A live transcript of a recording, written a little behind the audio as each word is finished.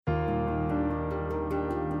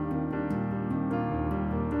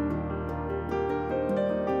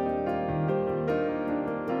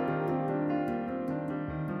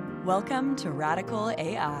Welcome to Radical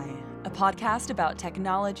AI, a podcast about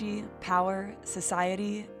technology, power,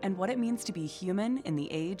 society, and what it means to be human in the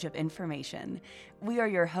age of information. We are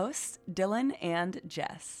your hosts, Dylan and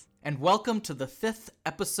Jess. And welcome to the 5th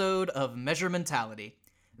episode of Measurementality.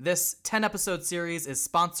 This 10-episode series is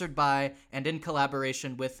sponsored by and in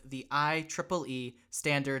collaboration with the IEEE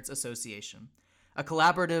Standards Association, a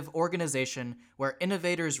collaborative organization where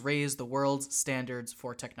innovators raise the world's standards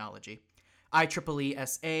for technology. IEEE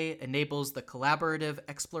SA enables the collaborative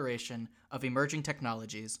exploration of emerging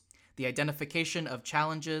technologies, the identification of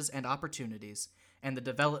challenges and opportunities, and the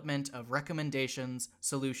development of recommendations,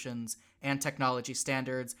 solutions, and technology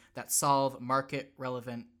standards that solve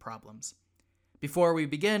market-relevant problems. Before we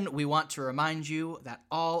begin, we want to remind you that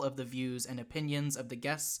all of the views and opinions of the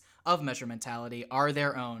guests of Measurementality are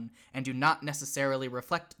their own and do not necessarily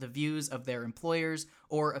reflect the views of their employers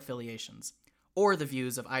or affiliations, or the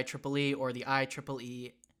views of IEEE or the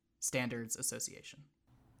IEEE Standards Association.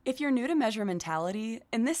 If you're new to Measurementality,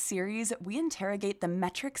 in this series, we interrogate the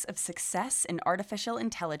metrics of success in artificial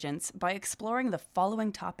intelligence by exploring the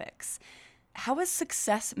following topics. How is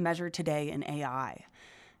success measured today in AI?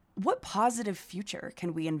 What positive future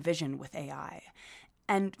can we envision with AI?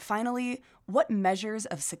 And finally, what measures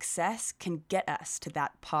of success can get us to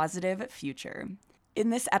that positive future? In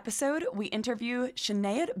this episode, we interview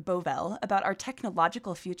Sinead Bovell about our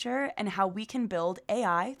technological future and how we can build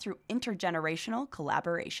AI through intergenerational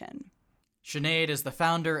collaboration. Sinead is the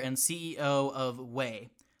founder and CEO of WAYE,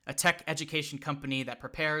 a tech education company that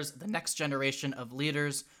prepares the next generation of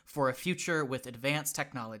leaders for a future with advanced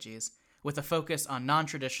technologies, with a focus on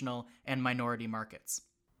non-traditional and minority markets.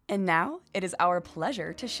 And now, it is our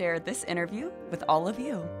pleasure to share this interview with all of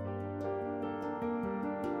you.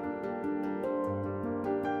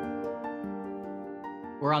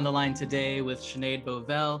 We're on the line today with Sinead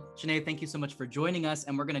Bovell. Sinead, thank you so much for joining us,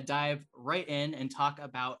 and we're going to dive right in and talk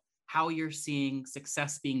about how you're seeing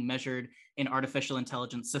success being measured in artificial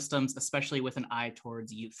intelligence systems, especially with an eye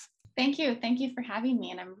towards youth. Thank you. Thank you for having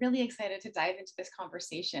me, and I'm really excited to dive into this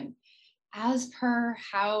conversation. As per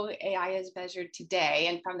how AI is measured today,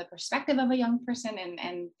 and from the perspective of a young person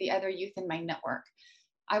and the other youth in my network,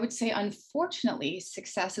 I would say, unfortunately,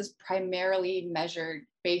 success is primarily measured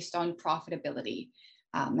based on profitability.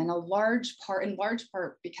 And in large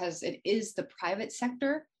part, because it is the private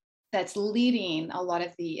sector that's leading a lot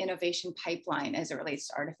of the innovation pipeline as it relates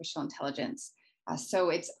to artificial intelligence. So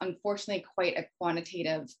it's unfortunately quite a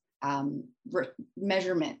quantitative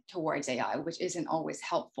measurement towards AI, which isn't always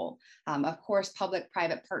helpful. Of course,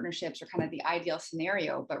 public-private partnerships are kind of the ideal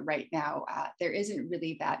scenario, but right now there isn't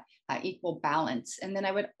really that equal balance. And then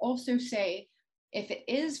I would also say, if it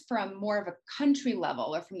is from more of a country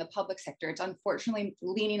level or from the public sector, it's unfortunately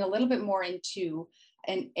leaning a little bit more into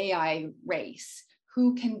an AI race.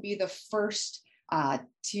 Who can be the first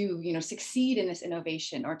to succeed in this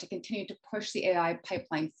innovation or to continue to push the AI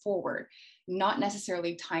pipeline forward, not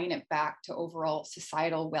necessarily tying it back to overall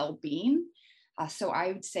societal well-being. So I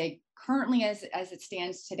would say currently as it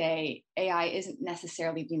stands today, AI isn't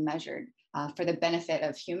necessarily being measured for the benefit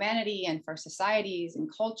of humanity and for societies and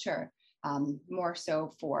culture. More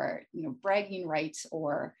so for bragging rights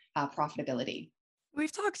or profitability.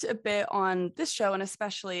 We've talked a bit on this show, and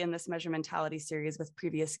especially in this Measurementality series with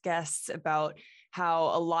previous guests, about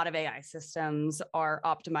how a lot of AI systems are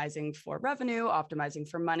optimizing for revenue, optimizing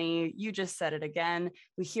for money. You just said it again.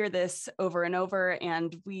 We hear this over and over,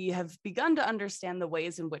 and we have begun to understand the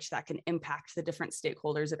ways in which that can impact the different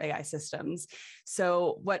stakeholders of AI systems.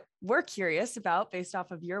 So what we're curious about, based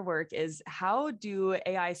off of your work, is how do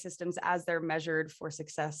AI systems, as they're measured for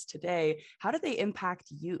success today, how do they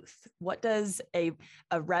impact youth? What does a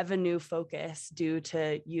revenue focus do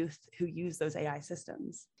to youth who use those AI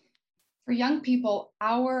systems? For young people,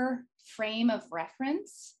 our frame of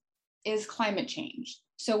reference is climate change.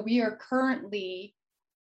 So we are currently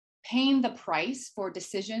paying the price for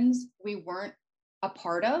decisions we weren't a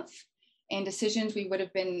part of and decisions we would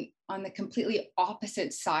have been on the completely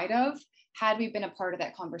opposite side of had we been a part of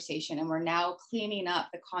that conversation. And we're now cleaning up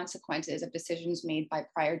the consequences of decisions made by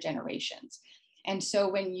prior generations. And so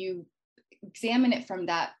when you examine it from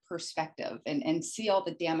that perspective and see all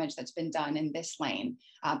the damage that's been done in this lane,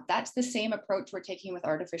 that's the same approach we're taking with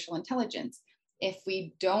artificial intelligence. If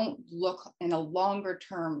we don't look in a longer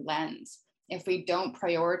term lens, if we don't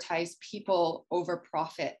prioritize people over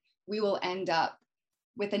profit, we will end up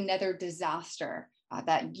with another disaster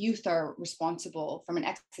that youth are responsible from an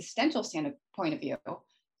existential point of view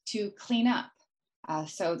to clean up.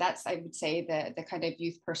 So that's, I would say, the kind of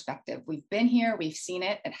youth perspective. We've been here, we've seen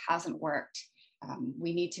it, it hasn't worked.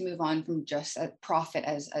 We need to move on from just a profit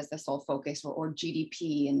as the sole focus, or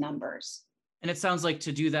GDP and numbers. And it sounds like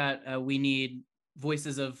to do that, we need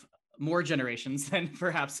voices of more generations than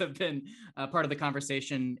perhaps have been part of the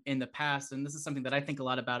conversation in the past. And this is something that I think a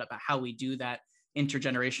lot about how we do that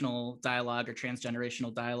intergenerational dialogue or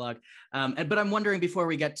transgenerational dialogue. But I'm wondering, before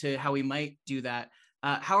we get to how we might do that,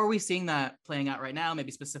 how are we seeing that playing out right now,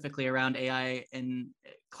 maybe specifically around AI and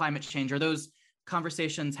climate change? Are those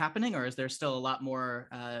conversations happening, or is there still a lot more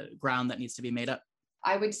ground that needs to be made up?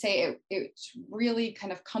 I would say it's really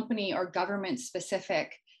kind of company or government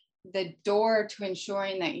specific. The door to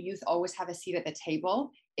ensuring that youth always have a seat at the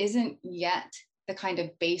table isn't yet the kind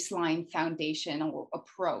of baseline foundational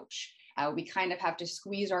approach. We kind of have to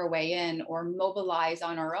squeeze our way in or mobilize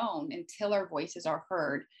on our own until our voices are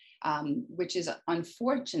heard, which is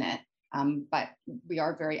unfortunate, but we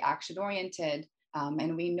are very action oriented,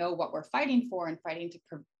 and we know what we're fighting for and fighting to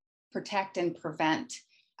protect and prevent.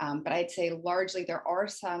 But I'd say largely there are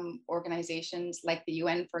some organizations like the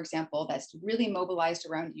UN, for example, that's really mobilized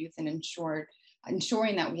around youth and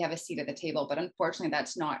ensuring that we have a seat at the table. But unfortunately,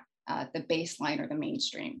 that's not the baseline or the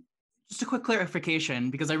mainstream. Just a quick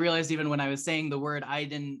clarification, because I realized even when I was saying the word, I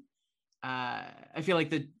feel like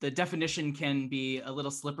the definition can be a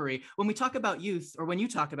little slippery. When we talk about youth, or when you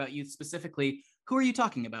talk about youth specifically, who are you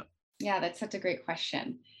talking about? Yeah, that's such a great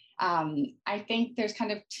question. I think there's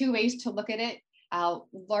kind of two ways to look at it.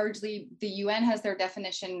 Largely, the UN has their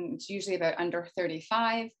definition. It's usually about under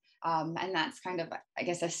 35. And that's kind of, I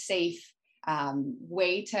guess, a safe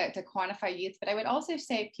way to quantify youth. But I would also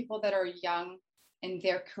say people that are young in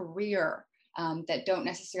their career, that don't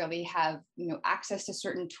necessarily have access to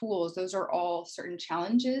certain tools. Those are all certain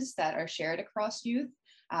challenges that are shared across youth.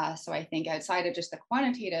 So I think outside of just the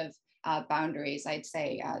quantitative boundaries, I'd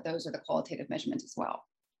say those are the qualitative measurements as well.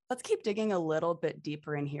 Let's keep digging a little bit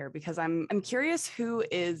deeper in here, because I'm curious who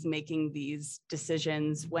is making these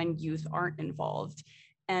decisions when youth aren't involved.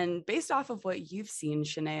 And based off of what you've seen,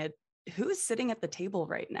 Sinead, who is sitting at the table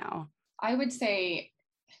right now? I would say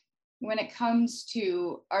when it comes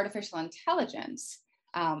to artificial intelligence,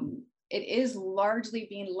 it is largely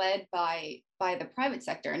being led by the private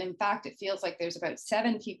sector. And in fact, it feels like there's about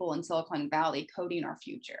 7 people in Silicon Valley coding our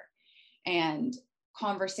future. And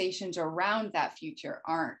conversations around that future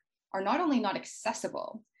are not only not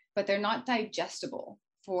accessible, but they're not digestible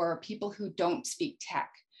for people who don't speak tech,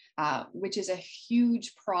 which is a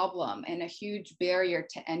huge problem and a huge barrier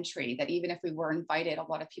to entry that even if we were invited, a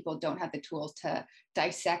lot of people don't have the tools to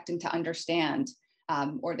dissect and to understand,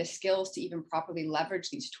 or the skills to even properly leverage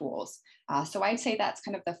these tools. So I'd say that's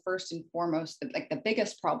kind of the first and foremost, the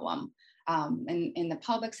biggest problem. In the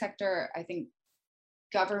public sector, I think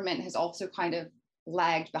government has also kind of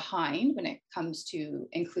lagged behind when it comes to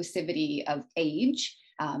inclusivity of age.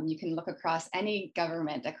 You can look across any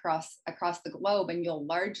government across the globe, and you'll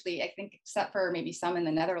largely, I think, except for maybe some in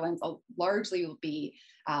the Netherlands, largely will be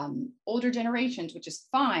older generations, which is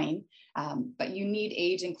fine, but you need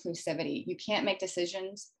age inclusivity. You can't make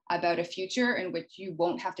decisions about a future in which you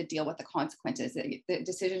won't have to deal with the consequences. The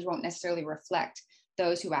decisions won't necessarily reflect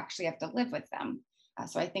those who actually have to live with them.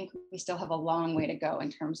 So I think we still have a long way to go in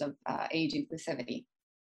terms of age inclusivity.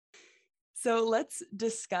 So let's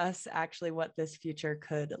discuss actually what this future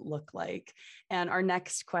could look like. And our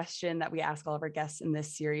next question that we ask all of our guests in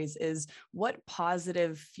this series is, what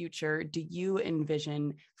positive future do you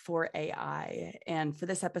envision for AI? And for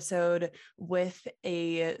this episode, with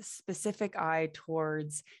a specific eye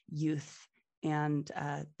towards youth and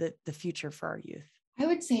the future for our youth. I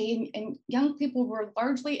would say in young people, we're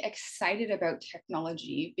largely excited about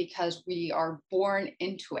technology because we are born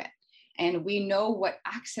into it. And we know what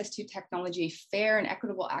access to technology, fair and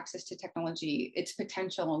equitable access to technology, its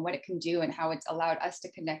potential and what it can do, and how it's allowed us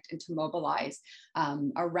to connect and to mobilize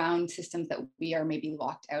around systems that we are maybe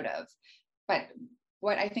locked out of. But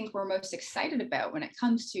what I think we're most excited about when it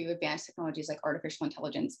comes to advanced technologies like artificial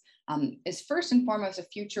intelligence is first and foremost a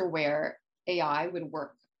future where AI would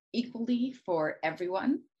work equally for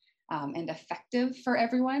everyone and effective for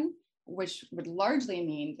everyone, which would largely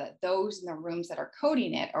mean that those in the rooms that are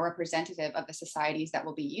coding it are representative of the societies that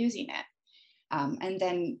will be using it. And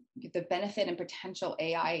then the benefit and potential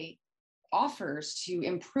AI offers to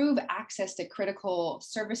improve access to critical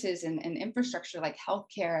services and infrastructure like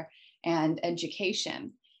healthcare and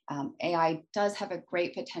education. AI does have a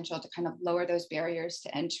great potential to kind of lower those barriers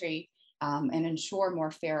to entry and ensure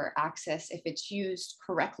more fair access if it's used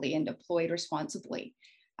correctly and deployed responsibly.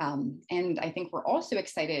 And I think we're also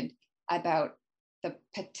excited about the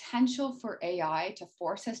potential for AI to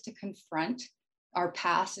force us to confront our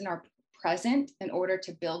past and our present in order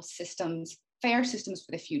to build systems fair systems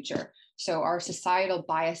for the future. So our societal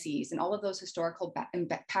biases and all of those historical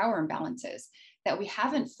power imbalances that we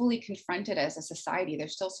haven't fully confronted as a society.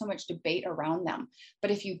 There's still so much debate around them.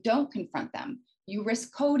 But if you don't confront them, you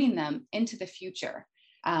risk coding them into the future,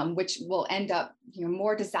 which will end up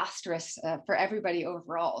more disastrous for everybody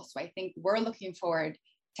overall. So I think we're looking forward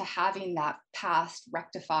to having that past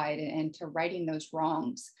rectified and to righting those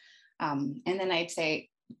wrongs. And then I'd say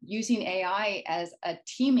using AI as a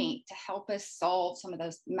teammate to help us solve some of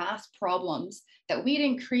those mass problems that we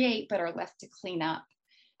didn't create but are left to clean up,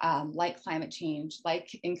 like climate change, like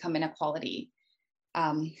income inequality.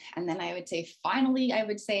 And then I would say, finally,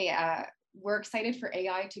 we're excited for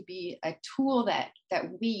AI to be a tool that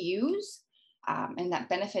we use and that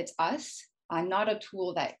benefits us, not a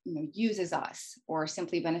tool that uses us or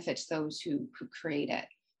simply benefits those who create it.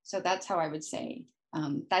 So that's how I would say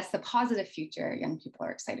that's the positive future young people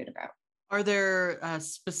are excited about. Are there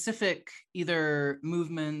specific either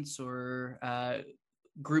movements or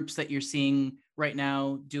groups that you're seeing right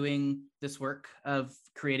now doing this work of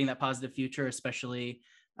creating that positive future, especially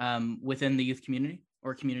within the youth community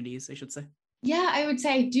or communities, I should say? Yeah, I would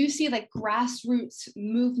say I do see like grassroots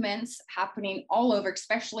movements happening all over,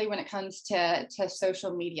 especially when it comes to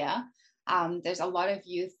social media. There's a lot of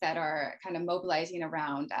youth that are kind of mobilizing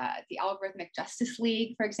around the Algorithmic Justice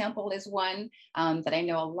League, for example, is one that I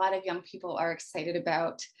know a lot of young people are excited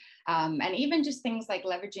about. And even just things like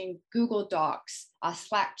leveraging Google Docs,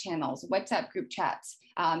 Slack channels, WhatsApp group chats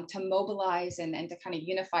to mobilize and to kind of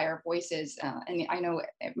unify our voices. And I know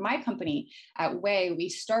at my company at WAYE, we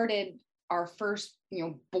started our first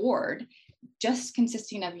board just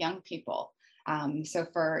consisting of young people. So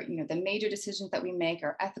for the major decisions that we make,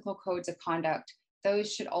 our ethical codes of conduct,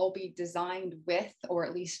 those should all be designed with or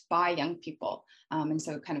at least by young people. And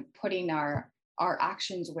so kind of putting our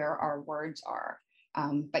actions where our words are.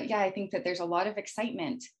 But yeah, I think that there's a lot of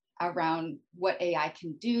excitement around what AI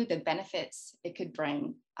can do, the benefits it could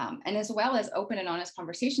bring, and as well as open and honest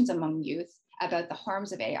conversations among youth about the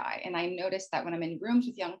harms of AI. And I noticed that when I'm in rooms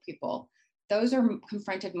with young people, those are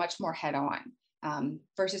confronted much more head on.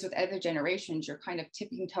 Versus with other generations, you're kind of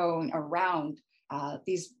tipping-toeing around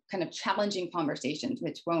these kind of challenging conversations,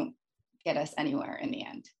 which won't get us anywhere in the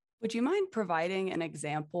end. Would you mind providing an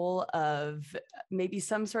example of maybe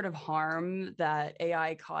some sort of harm that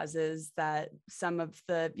AI causes that some of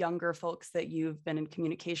the younger folks that you've been in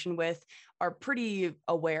communication with are pretty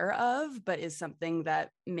aware of, but is something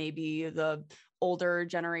that maybe the older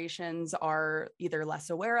generations are either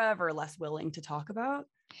less aware of or less willing to talk about?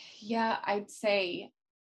 Yeah, I'd say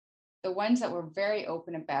the ones that we're very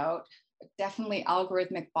open about, definitely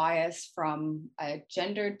algorithmic bias from a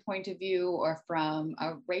gendered point of view or from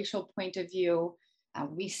a racial point of view.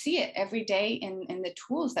 We see it every day in the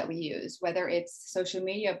tools that we use, whether it's social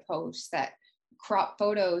media posts that crop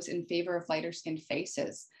photos in favor of lighter skinned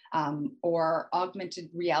faces, or augmented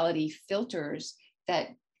reality filters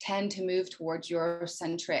that tend to move towards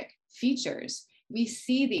Eurocentric features. We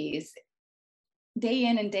see these day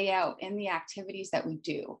in and day out in the activities that we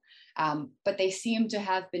do. But they seem to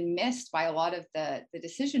have been missed by a lot of the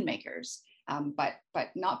decision makers, but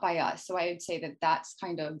not by us. So I would say that that's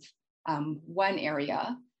kind of one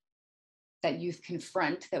area that youth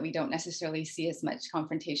confront that we don't necessarily see as much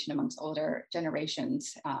confrontation amongst older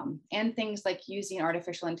generations. And things like using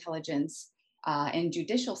artificial intelligence in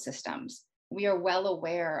judicial systems. We are well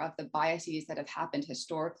aware of the biases that have happened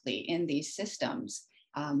historically in these systems.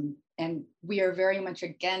 And we are very much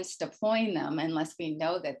against deploying them unless we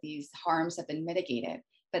know that these harms have been mitigated.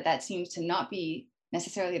 But that seems to not be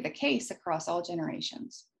necessarily the case across all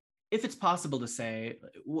generations. If it's possible to say,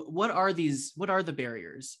 what are the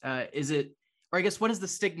barriers? Is it, or I guess, what is the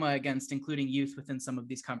stigma against including youth within some of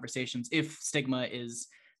these conversations, if stigma is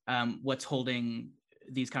what's holding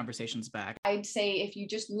these conversations back? I'd say if you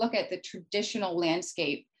just look at the traditional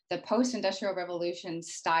landscape, the post-industrial revolution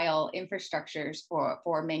style infrastructures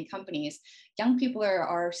for main companies, young people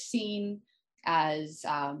are seen as,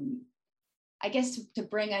 I guess, to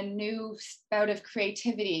bring a new spout of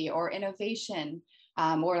creativity or innovation,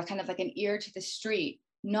 or kind of like an ear to the street,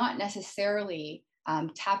 not necessarily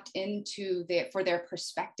tapped into for their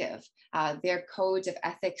perspective, their codes of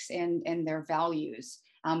ethics and their values.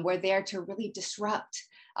 We're there to really disrupt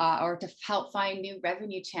or to help find new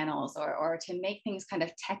revenue channels or to make things kind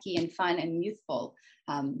of techy and fun and youthful,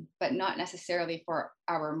 but not necessarily for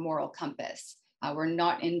our moral compass. We're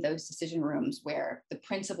not in those decision rooms where the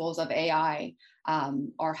principles of AI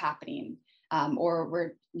are happening, or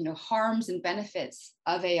where harms and benefits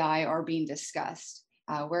of AI are being discussed.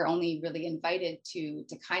 We're only really invited to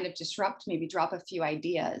kind of disrupt, maybe drop a few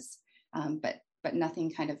ideas, but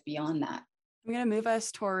nothing kind of beyond that. I'm going to move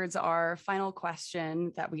us towards our final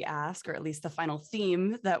question that we ask, or at least the final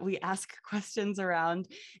theme that we ask questions around.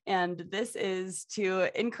 And this is to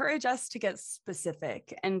encourage us to get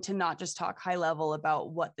specific and to not just talk high level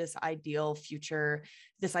about what this ideal future,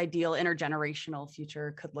 this ideal intergenerational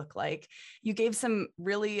future could look like. You gave some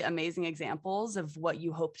really amazing examples of what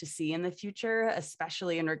you hope to see in the future,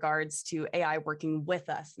 especially in regards to AI working with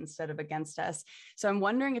us instead of against us. So I'm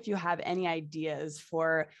wondering if you have any ideas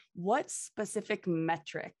for what specific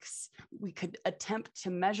metrics we could attempt to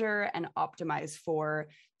measure and optimize for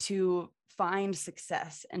to find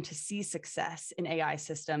success and to see success in AI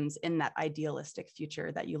systems in that idealistic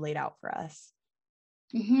future that you laid out for us.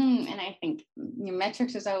 And I think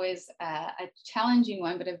metrics is always a challenging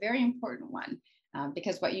one, but a very important one,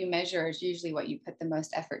 because what you measure is usually what you put the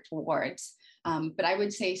most effort towards. But I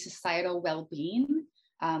would say societal well-being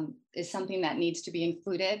is something that needs to be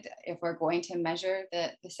included if we're going to measure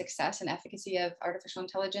the success and efficacy of artificial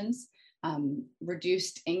intelligence.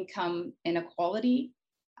 Reduced income inequality,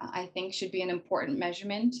 I think, should be an important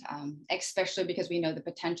measurement, especially because we know the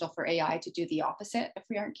potential for AI to do the opposite if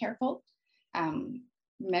we aren't careful.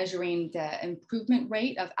 Measuring the improvement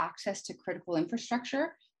rate of access to critical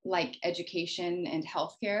infrastructure like education and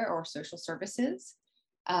healthcare or social services.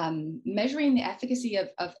 Measuring the efficacy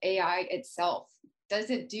of AI itself.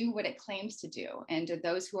 Does it do what it claims to do? And do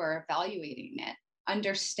those who are evaluating it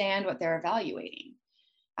understand what they're evaluating?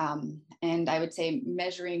 And I would say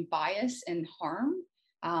measuring bias and harm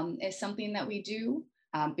is something that we do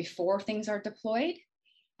before things are deployed.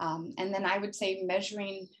 And then I would say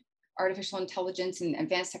measuring artificial intelligence and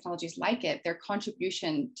advanced technologies like it, their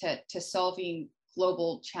contribution to solving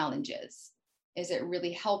global challenges. Is it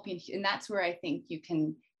really helping? And that's where I think you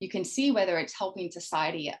can see whether it's helping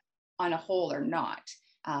society on a whole or not.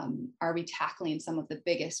 Are we tackling some of the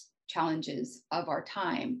biggest challenges of our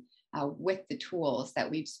time with the tools that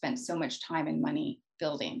we've spent so much time and money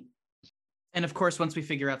building? And of course, once we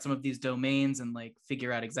figure out some of these domains and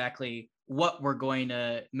figure out exactly what we're going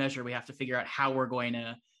to measure, we have to figure out how we're going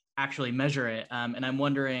to actually measure it. And I'm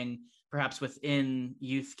wondering, perhaps within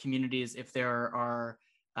youth communities, if there are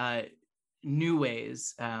new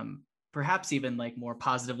ways, perhaps even more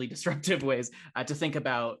positively disruptive ways to think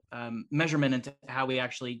about measurement and how we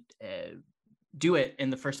actually do it in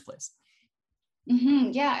the first place.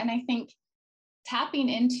 Yeah, and I think tapping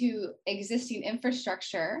into existing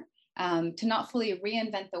infrastructure to not fully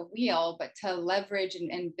reinvent the wheel, but to leverage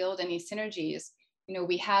and build any synergies.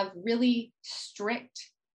 We have really strict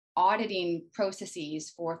auditing processes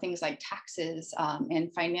for things like taxes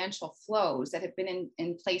and financial flows that have been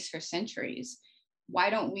in place for centuries. Why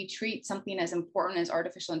don't we treat something as important as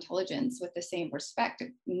artificial intelligence with the same respect?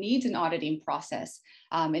 It needs an auditing process.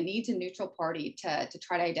 It needs a neutral party to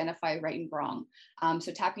try to identify right and wrong.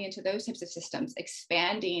 So tapping into those types of systems,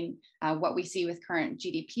 expanding what we see with current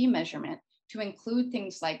GDP measurement to include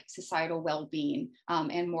things like societal well-being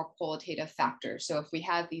and more qualitative factors. So if we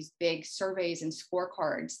have these big surveys and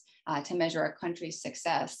scorecards to measure our country's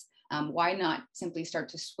success, why not simply start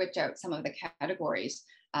to switch out some of the categories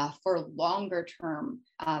for longer term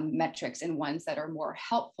metrics and ones that are more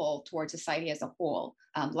helpful towards society as a whole,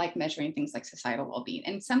 like measuring things like societal well-being.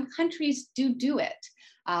 And some countries do it.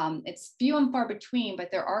 It's few and far between,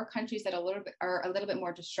 but there are countries that are a little bit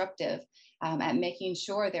more disruptive at making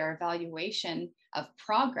sure their evaluation of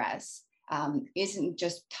progress isn't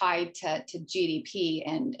just tied to GDP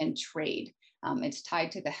and trade. It's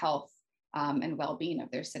tied to the health and well-being of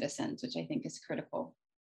their citizens, which I think is critical.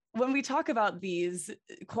 When we talk about these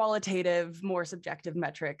qualitative, more subjective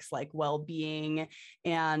metrics like well-being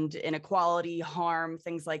and inequality, harm,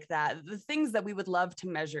 things like that, the things that we would love to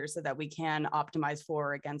measure so that we can optimize for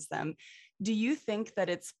or against them, do you think that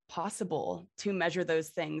it's possible to measure those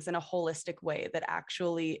things in a holistic way that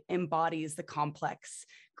actually embodies the complex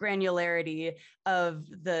granularity of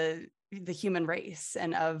the human race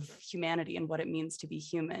and of humanity and what it means to be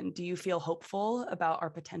human? Do you feel hopeful about our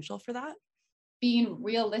potential for that? Being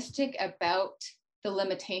realistic about the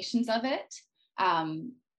limitations of it.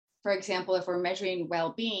 For example, if we're measuring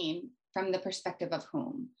well-being from the perspective of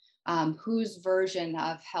whom? Whose version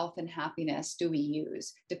of health and happiness do we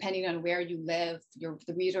use? Depending on where you live,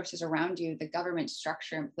 the resources around you, the government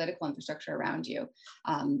structure and political infrastructure around you,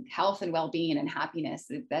 health and well-being and happiness,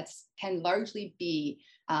 that can largely be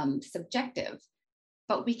subjective,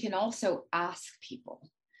 but we can also ask people.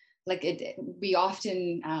 We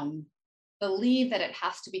often believe that it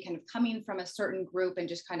has to be kind of coming from a certain group and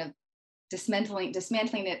just kind of dismantling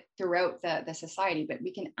it throughout the society. But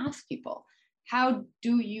we can ask people, how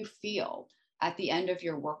do you feel at the end of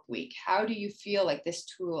your work week? How do you feel like this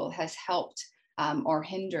tool has helped or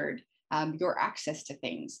hindered your access to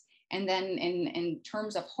things. And then in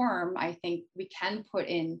terms of harm, I think we can put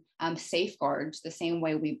in safeguards the same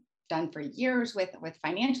way we've done for years with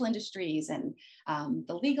financial industries and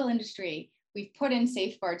the legal industry. We've put in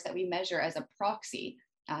safeguards that we measure as a proxy,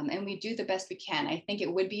 and we do the best we can. I think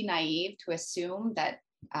it would be naive to assume that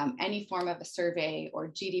any form of a survey or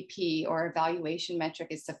GDP or evaluation metric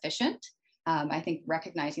is sufficient. I think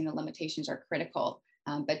recognizing the limitations are critical,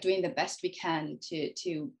 but doing the best we can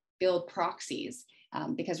to build proxies,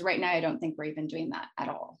 because right now I don't think we're even doing that at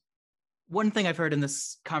all. One thing I've heard in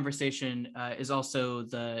this conversation is also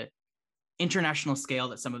the international scale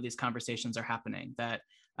that some of these conversations are happening, that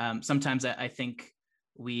sometimes I think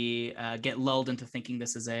we get lulled into thinking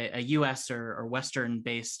this is a US or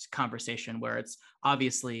Western-based conversation where it's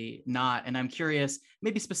obviously not. And I'm curious,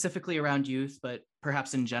 maybe specifically around youth, but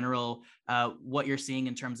perhaps in general, what you're seeing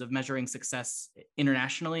in terms of measuring success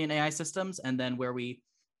internationally in AI systems, and then where we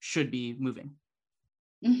should be moving.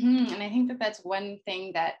 Mm-hmm. And I think that that's one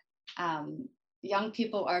thing that young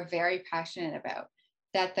people are very passionate about,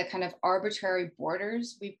 that the kind of arbitrary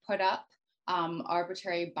borders we put up,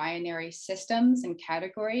 arbitrary binary systems and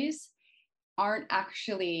categories aren't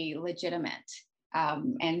actually legitimate.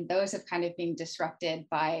 And those have kind of been disrupted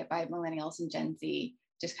by millennials and Gen Z,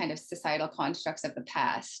 just kind of societal constructs of the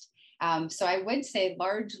past. So I would say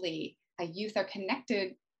largely youth are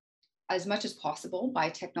connected as much as possible by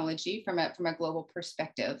technology from a global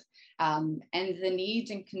perspective. And the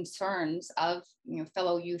needs and concerns of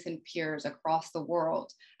fellow youth and peers across the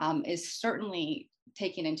world is certainly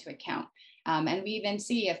taken into account. And we even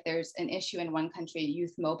see if there's an issue in one country,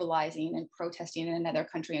 youth mobilizing and protesting in another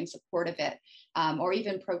country in support of it, or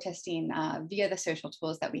even protesting via the social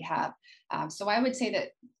tools that we have. So I would say that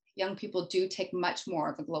young people do take much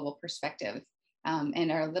more of a global perspective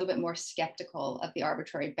and are a little bit more skeptical of the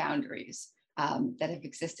arbitrary boundaries that have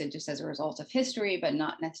existed just as a result of history, but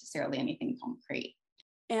not necessarily anything concrete.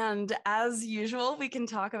 And as usual, we can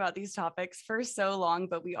talk about these topics for so long,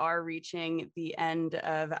 but we are reaching the end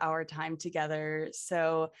of our time together.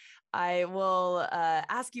 So I will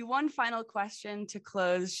ask you one final question to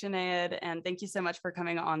close, Sinead, and thank you so much for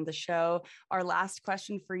coming on the show. Our last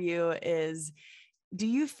question for you is, do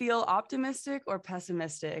you feel optimistic or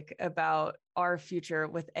pessimistic about our future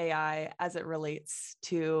with AI as it relates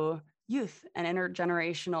to youth and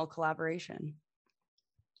intergenerational collaboration?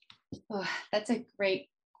 Oh, that's a great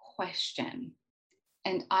question.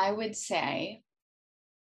 And I would say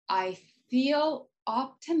I feel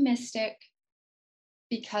optimistic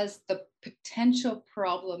because the potential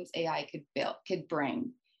problems AI could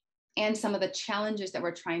bring, and some of the challenges that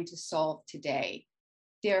we're trying to solve today,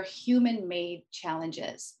 they're human-made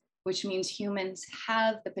challenges, which means humans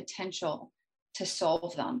have the potential to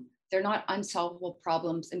solve them. They're not unsolvable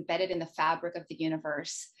problems embedded in the fabric of the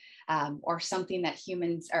universe, or something that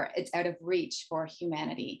it's out of reach for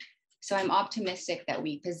humanity. So I'm optimistic that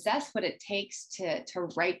we possess what it takes to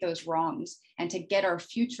right those wrongs and to get our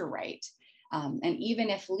future right. And even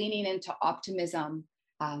if leaning into optimism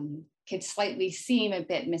could slightly seem a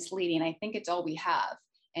bit misleading, I think it's all we have.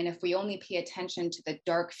 And if we only pay attention to the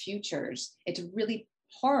dark futures, it's really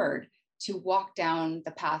hard to walk down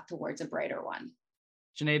the path towards a brighter one.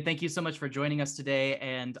 Sinead, thank you so much for joining us today,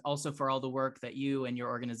 and also for all the work that you and your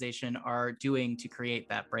organization are doing to create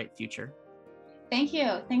that bright future. Thank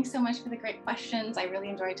you. Thanks so much for the great questions. I really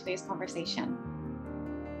enjoyed today's conversation.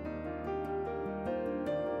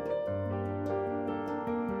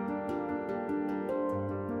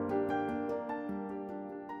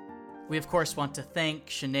 We, of course, want to thank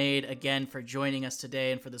Sinead again for joining us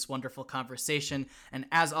today and for this wonderful conversation. And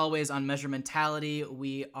as always on Measurementality,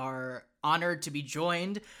 we are honored to be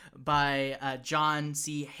joined by John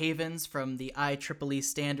C. Havens from the IEEE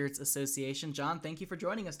Standards Association. John, thank you for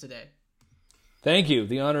joining us today. Thank you.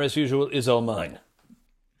 The honor, as usual, is all mine.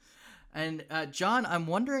 And John, I'm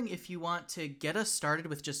wondering if you want to get us started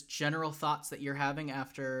with just general thoughts that you're having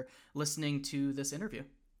after listening to this interview.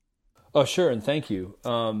 Oh, sure, and thank you.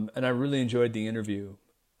 And I really enjoyed the interview.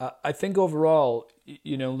 I think overall,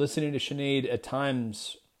 listening to Sinead at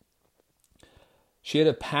times, she had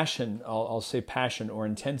a passion, I'll say passion or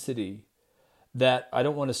intensity, that I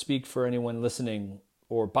don't want to speak for anyone listening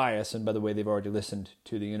or bias, and by the way, they've already listened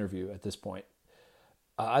to the interview at this point.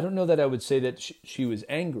 I don't know that I would say that she was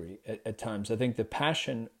angry at times. I think the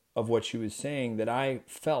passion of what she was saying that I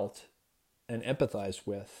felt and empathized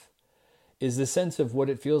with is the sense of what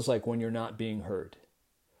it feels like when you're not being heard,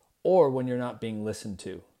 or when you're not being listened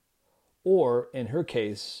to, or in her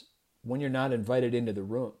case, when you're not invited into the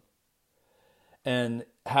room. And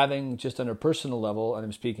having, just on a personal level, and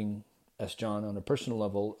I'm speaking asked John on a personal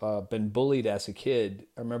level, been bullied as a kid.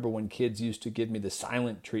 I remember when kids used to give me the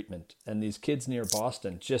silent treatment, and these kids near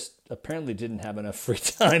Boston just apparently didn't have enough free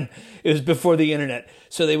time. It was before the internet.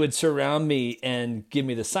 So they would surround me and give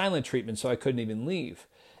me the silent treatment so I couldn't even leave.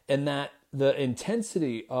 And that the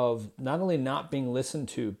intensity of not only not being listened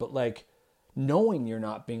to, but like knowing you're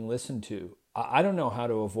not being listened to. I don't know how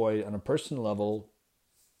to avoid on a personal level,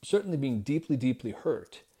 certainly being deeply, deeply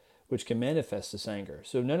hurt, which can manifest as anger.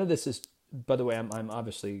 So none of this is, by the way, I'm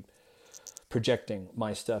obviously projecting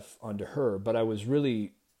my stuff onto her, but it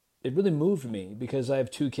really moved me because I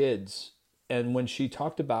have 2 kids. And when she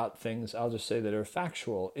talked about things, I'll just say that are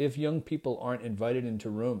factual. If young people aren't invited into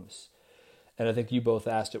rooms, and I think you both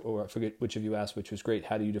asked it, or I forget which of you asked, which was great,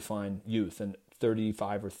 how do you define youth? And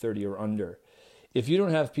 35 or 30 or under. If you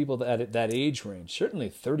don't have people at that age range, certainly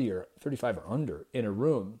 30 or 35 or under in a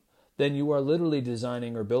room, then you are literally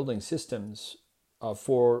designing or building systems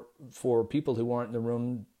for people who aren't in the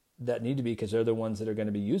room that need to be, because they're the ones that are going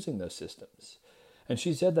to be using those systems. And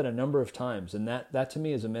she said that a number of times, and that to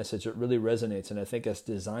me is a message that really resonates. And I think as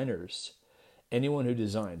designers, anyone who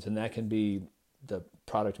designs, and that can be the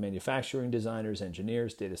product manufacturing designers,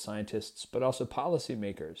 engineers, data scientists, but also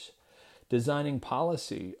policymakers, designing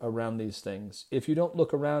policy around these things. If you don't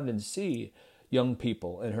look around and see young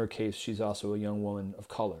people, in her case, she's also a young woman of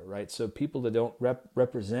color, right? So people that don't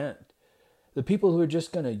represent the people who are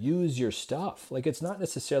just going to use your stuff. Like, it's not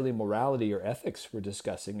necessarily morality or ethics we're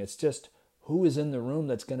discussing. It's just who is in the room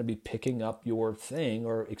that's going to be picking up your thing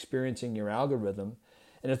or experiencing your algorithm.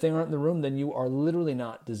 And if they aren't in the room, then you are literally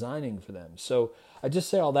not designing for them. So I just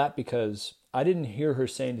say all that because I didn't hear her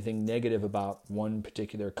say anything negative about one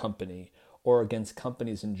particular company or against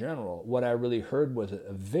companies in general. What I really heard was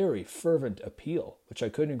a very fervent appeal, which I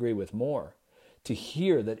couldn't agree with more, to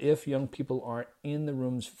hear that if young people aren't in the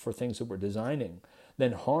rooms for things that we're designing,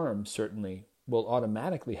 then harm certainly will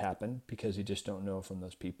automatically happen because you just don't know from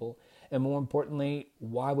those people. And more importantly,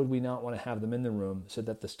 why would we not want to have them in the room so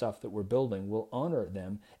that the stuff that we're building will honor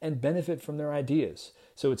them and benefit from their ideas?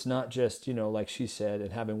 So it's not just, like she said,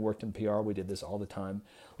 and having worked in PR, we did this all the time.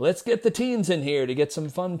 Let's get the teens in here to get some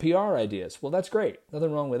fun PR ideas. Well, that's great.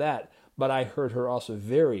 Nothing wrong with that. But I heard her also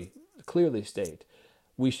very clearly state,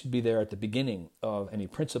 we should be there at the beginning of any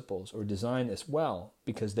principles or design as well,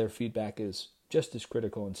 because their feedback is just as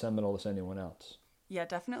critical and seminal as anyone else. Yeah,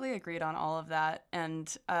 definitely agreed on all of that.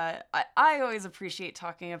 And I always appreciate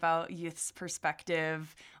talking about youth's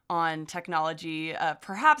perspective on technology,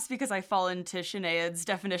 perhaps because I fall into Sinead's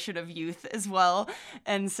definition of youth as well.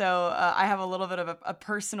 And so I have a little bit of a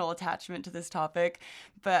personal attachment to this topic.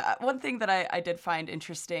 But one thing that I did find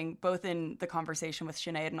interesting, both in the conversation with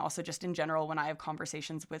Sinead and also just in general when I have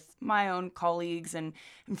conversations with my own colleagues and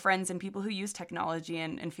friends and people who use technology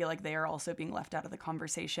and feel like they are also being left out of the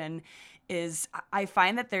conversation, is I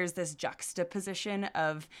find that there's this juxtaposition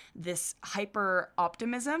of this hyper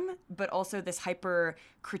optimism, but also this hyper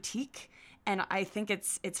critique. And I think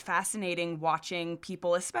it's fascinating watching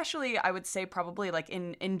people, especially I would say probably like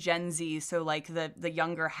in Gen Z, so like the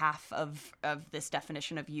younger half of this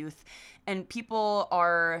definition of youth, and people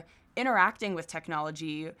are interacting with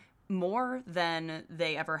technology more than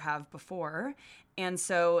they ever have before. And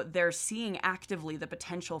so they're seeing actively the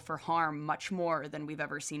potential for harm much more than we've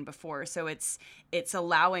ever seen before. So it's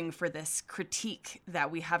allowing for this critique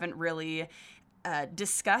that we haven't really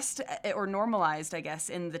discussed or normalized, I guess,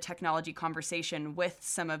 in the technology conversation with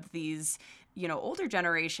some of these, older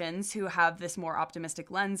generations who have this more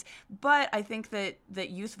optimistic lens. But I think that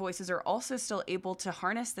youth voices are also still able to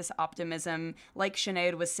harness this optimism, like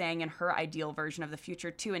Sinead was saying in her ideal version of the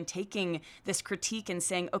future too, and taking this critique and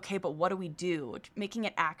saying, okay, but what do we do? Making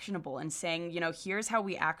it actionable and saying, here's how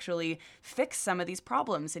we actually fix some of these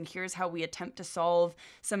problems, and here's how we attempt to solve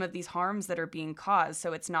some of these harms that are being caused.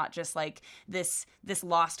 So it's not just like this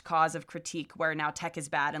lost cause of critique where now tech is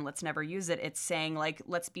bad and let's never use it. It's saying like,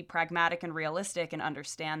 let's be pragmatic and realistic and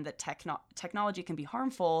understand that technology can be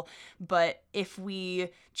harmful. But if we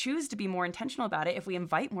choose to be more intentional about it, if we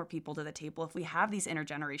invite more people to the table, if we have these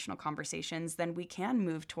intergenerational conversations, then we can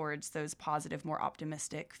move towards those positive, more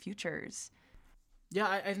optimistic futures. Yeah,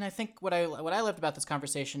 I think what I loved about this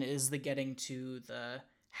conversation is the getting to the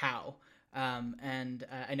how. And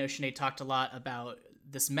I know Sinead talked a lot about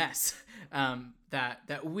this mess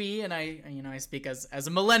that we, and I speak as a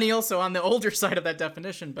millennial, so on the older side of that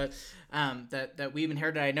definition, but that we've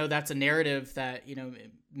inherited. I know that's a narrative that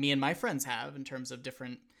me and my friends have in terms of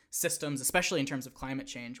different systems, especially in terms of climate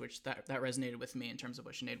change, which that resonated with me in terms of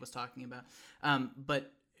what Sinead was talking about.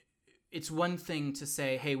 But it's one thing to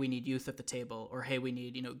say, hey, we need youth at the table, or hey, we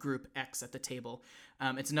need group X at the table.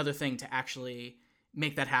 It's another thing to actually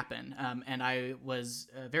make that happen. And I was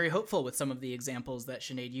very hopeful with some of the examples that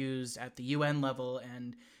Sinead used at the UN level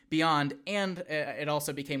and beyond. And it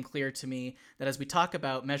also became clear to me that as we talk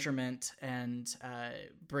about measurement and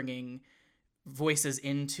bringing voices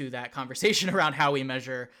into that conversation around how we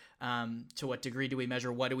measure, to what degree do we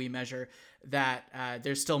measure, what do we measure, that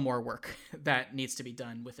there's still more work that needs to be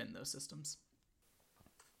done within those systems.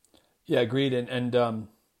 Yeah, agreed. And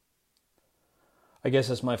I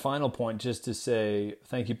guess as my final point, just to say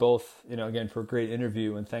thank you both, again, for a great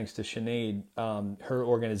interview, and thanks to Sinead. Her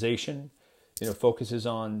organization, focuses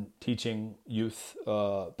on teaching youth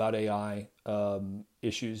about AI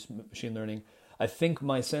issues, machine learning. I think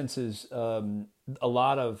my sense is a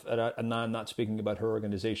lot of, and I'm not speaking about her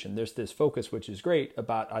organization, there's this focus, which is great,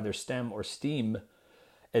 about either STEM or STEAM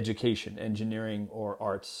education, engineering or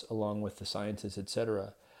arts, along with the sciences,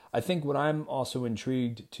 etc. I think what I'm also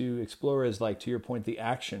intrigued to explore is, like, to your point, the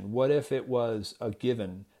action. What if it was a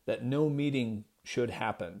given that no meeting should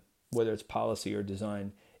happen, whether it's policy or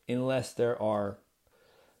design, unless there are,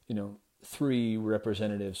 3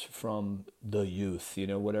 representatives from the youth,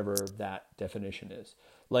 whatever that definition is.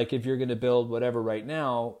 Like, if you're going to build whatever right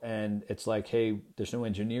now, and it's like, hey, there's no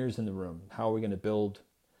engineers in the room, how are we going to build,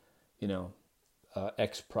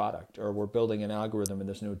 X product? Or we're building an algorithm and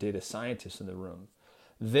there's no data scientists in the room.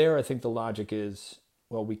 There, I think the logic is,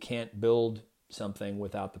 well, we can't build something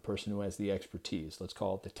without the person who has the expertise. Let's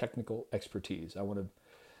call it the technical expertise. I want to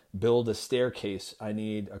build a staircase. I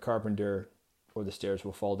need a carpenter, or the stairs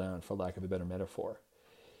will fall down, for lack of a better metaphor.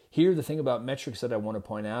 Here, the thing about metrics that I want to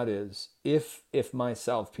point out is, if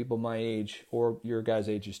myself, people my age, or your guys'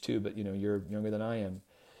 ages too, but you're younger than I am,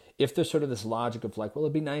 if there's sort of this logic of like, well,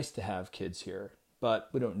 it'd be nice to have kids here, but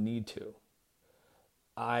we don't need to.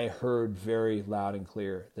 I heard very loud and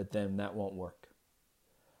clear that then that won't work,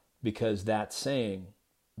 because that's saying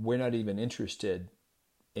we're not even interested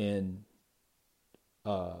in,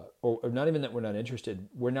 or not even that we're not interested,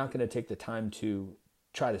 we're not going to take the time to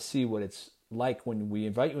try to see what it's like when we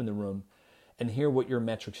invite you in the room and hear what your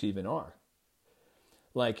metrics even are.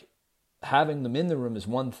 Like, having them in the room is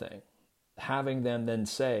one thing. Having them then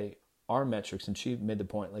say our metrics, and she made the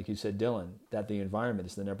point, like you said, Dylan, that the environment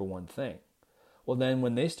is the number one thing. Well, then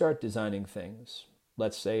when they start designing things,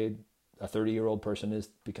 let's say a 30-year-old person has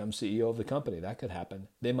become CEO of the company, that could happen.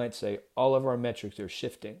 They might say, all of our metrics are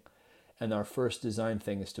shifting, and our first design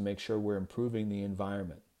thing is to make sure we're improving the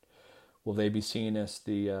environment. Will they be seen as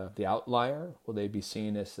the outlier? Will they be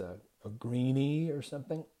seen as a greenie or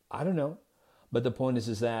something? I don't know. But the point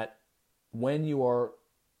is that when you are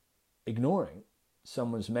ignoring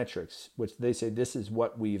someone's metrics, which they say this is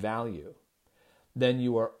what we value, then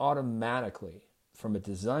you are automatically, from a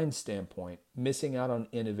design standpoint, missing out on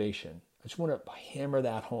innovation. I just want to hammer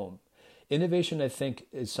that home. Innovation, I think,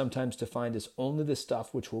 is sometimes defined as only the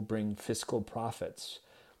stuff which will bring fiscal profits,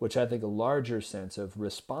 which I think a larger sense of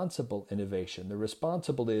responsible innovation. The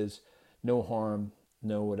responsible is no harm,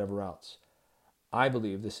 no whatever else. I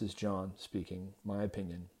believe, this is John speaking, my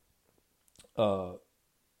opinion, not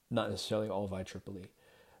necessarily all of IEEE,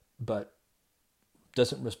 but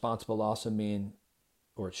doesn't responsible also mean,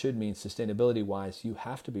 or it should mean, sustainability-wise, you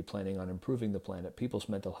have to be planning on improving the planet, people's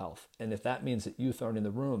mental health. And if that means that youth aren't in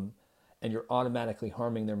the room and you're automatically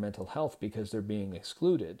harming their mental health because they're being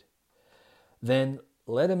excluded, then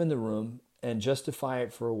let them in the room and justify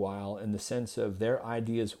it for a while in the sense of their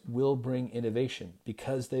ideas will bring innovation,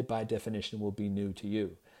 because they by definition will be new to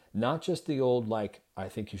you. Not just the old, like, I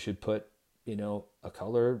think you should put, a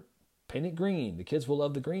color, paint it green, the kids will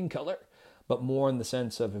love the green color, but more in the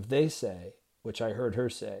sense of, if they say, which I heard her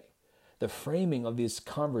say, the framing of these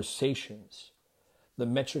conversations, the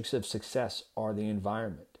metrics of success are the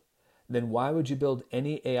environment, then why would you build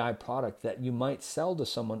any AI product that you might sell to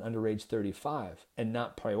someone under age 35 and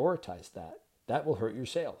not prioritize that? That will hurt your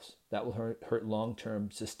sales. That will hurt long-term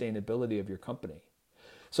sustainability of your company.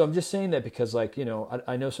 So I'm just saying that because, like,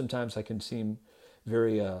 I know sometimes I can seem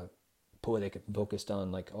very poetic and focused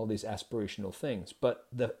on like all these aspirational things, but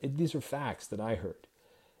these are facts that I heard.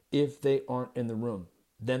 If they aren't in the room,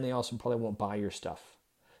 then they also probably won't buy your stuff.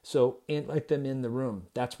 So invite them in the room.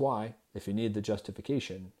 That's why, if you need the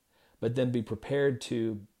justification, but then be prepared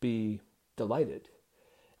to be delighted.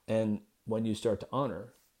 And when you start to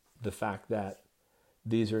honor the fact that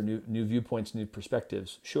these are new viewpoints, new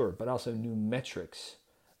perspectives, sure, but also new metrics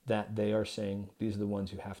that they are saying these are the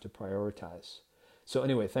ones you have to prioritize. So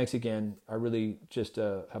anyway, thanks again. I really just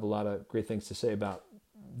have a lot of great things to say about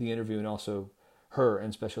the interview, and also her,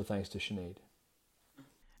 and special thanks to Sinead.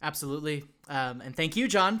 Absolutely. And thank you,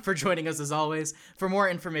 John, for joining us as always. For more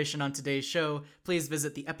information on today's show, please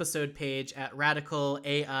visit the episode page at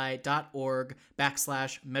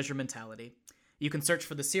radicalai.org/measurementality. You can search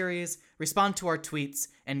for the series, respond to our tweets,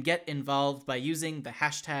 and get involved by using the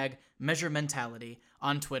hashtag Measurementality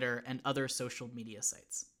on Twitter and other social media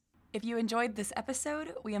sites. If you enjoyed this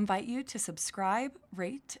episode, we invite you to subscribe,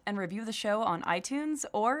 rate, and review the show on iTunes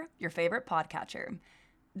or your favorite podcatcher.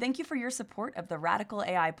 Thank you for your support of the Radical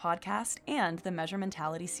AI podcast and the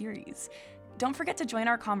Measurementality series. Don't forget to join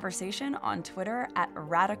our conversation on Twitter at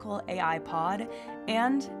RadicalAIPod,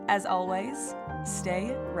 and as always,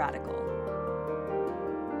 stay radical.